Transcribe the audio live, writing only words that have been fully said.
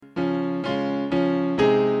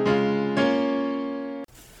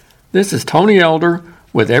This is Tony Elder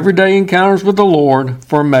with Everyday Encounters with the Lord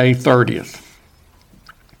for May 30th.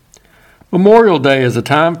 Memorial Day is a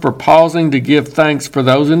time for pausing to give thanks for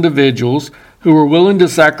those individuals who were willing to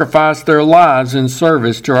sacrifice their lives in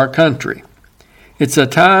service to our country. It's a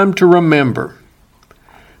time to remember.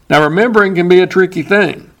 Now, remembering can be a tricky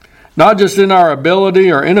thing, not just in our ability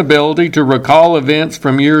or inability to recall events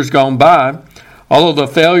from years gone by, although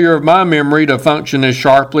the failure of my memory to function as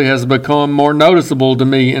sharply has become more noticeable to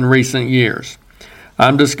me in recent years.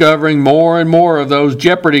 I'm discovering more and more of those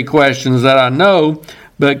Jeopardy questions that I know,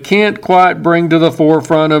 but can't quite bring to the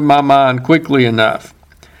forefront of my mind quickly enough.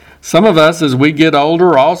 Some of us, as we get older,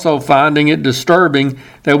 are also finding it disturbing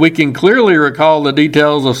that we can clearly recall the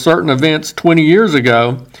details of certain events 20 years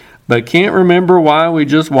ago, but can't remember why we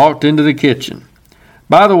just walked into the kitchen.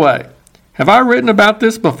 By the way, have I written about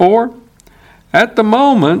this before? At the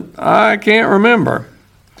moment, I can't remember.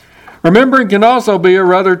 Remembering can also be a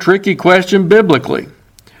rather tricky question biblically.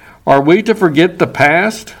 Are we to forget the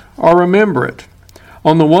past or remember it?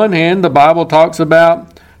 On the one hand, the Bible talks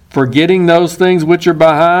about forgetting those things which are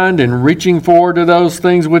behind and reaching forward to those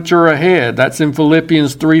things which are ahead. That's in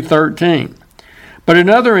Philippians 3:13. But in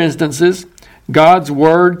other instances, God's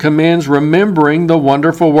Word commends remembering the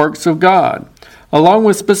wonderful works of God, along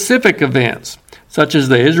with specific events, such as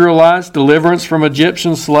the Israelites' deliverance from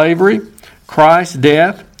Egyptian slavery, Christ's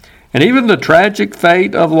death, and even the tragic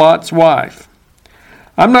fate of Lot's wife.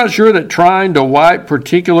 I'm not sure that trying to wipe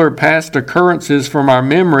particular past occurrences from our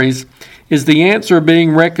memories is the answer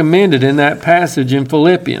being recommended in that passage in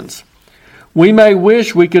Philippians. We may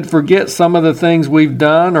wish we could forget some of the things we've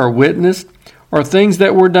done or witnessed, or things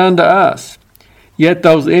that were done to us. Yet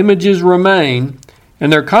those images remain,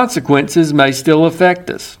 and their consequences may still affect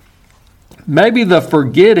us. Maybe the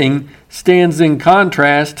forgetting stands in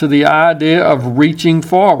contrast to the idea of reaching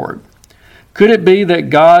forward. Could it be that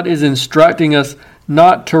God is instructing us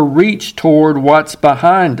not to reach toward what's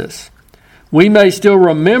behind us? We may still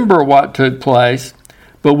remember what took place,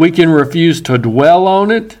 but we can refuse to dwell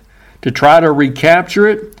on it, to try to recapture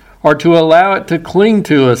it, or to allow it to cling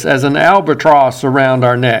to us as an albatross around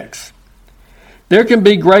our necks. There can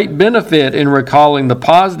be great benefit in recalling the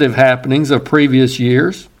positive happenings of previous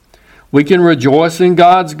years. We can rejoice in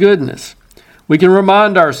God's goodness. We can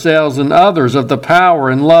remind ourselves and others of the power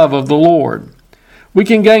and love of the Lord. We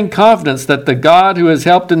can gain confidence that the God who has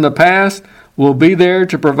helped in the past will be there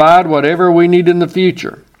to provide whatever we need in the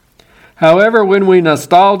future. However, when we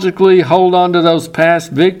nostalgically hold on to those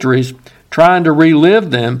past victories, trying to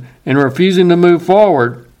relive them and refusing to move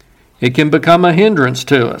forward, it can become a hindrance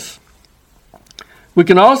to us. We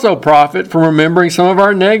can also profit from remembering some of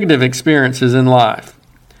our negative experiences in life.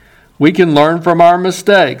 We can learn from our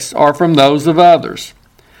mistakes or from those of others.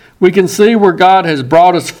 We can see where God has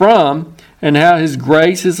brought us from and how His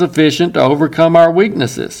grace is sufficient to overcome our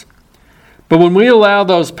weaknesses. But when we allow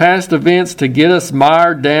those past events to get us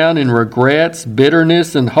mired down in regrets,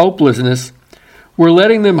 bitterness, and hopelessness, we're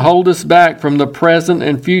letting them hold us back from the present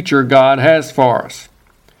and future God has for us.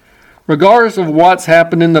 Regardless of what's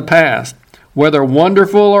happened in the past, whether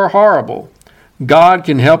wonderful or horrible, God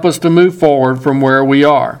can help us to move forward from where we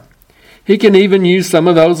are. He can even use some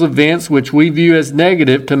of those events which we view as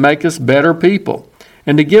negative to make us better people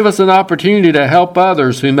and to give us an opportunity to help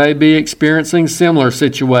others who may be experiencing similar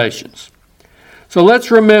situations. So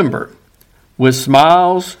let's remember, with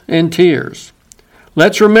smiles and tears.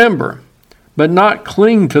 Let's remember, but not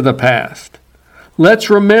cling to the past. Let's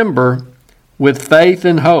remember with faith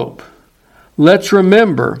and hope. Let's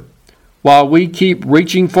remember while we keep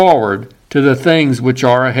reaching forward to the things which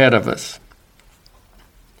are ahead of us.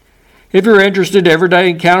 If you're interested, Everyday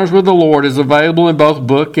Encounters with the Lord is available in both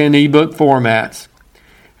book and ebook formats.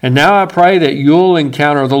 And now I pray that you'll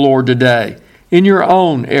encounter the Lord today in your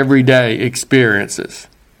own everyday experiences.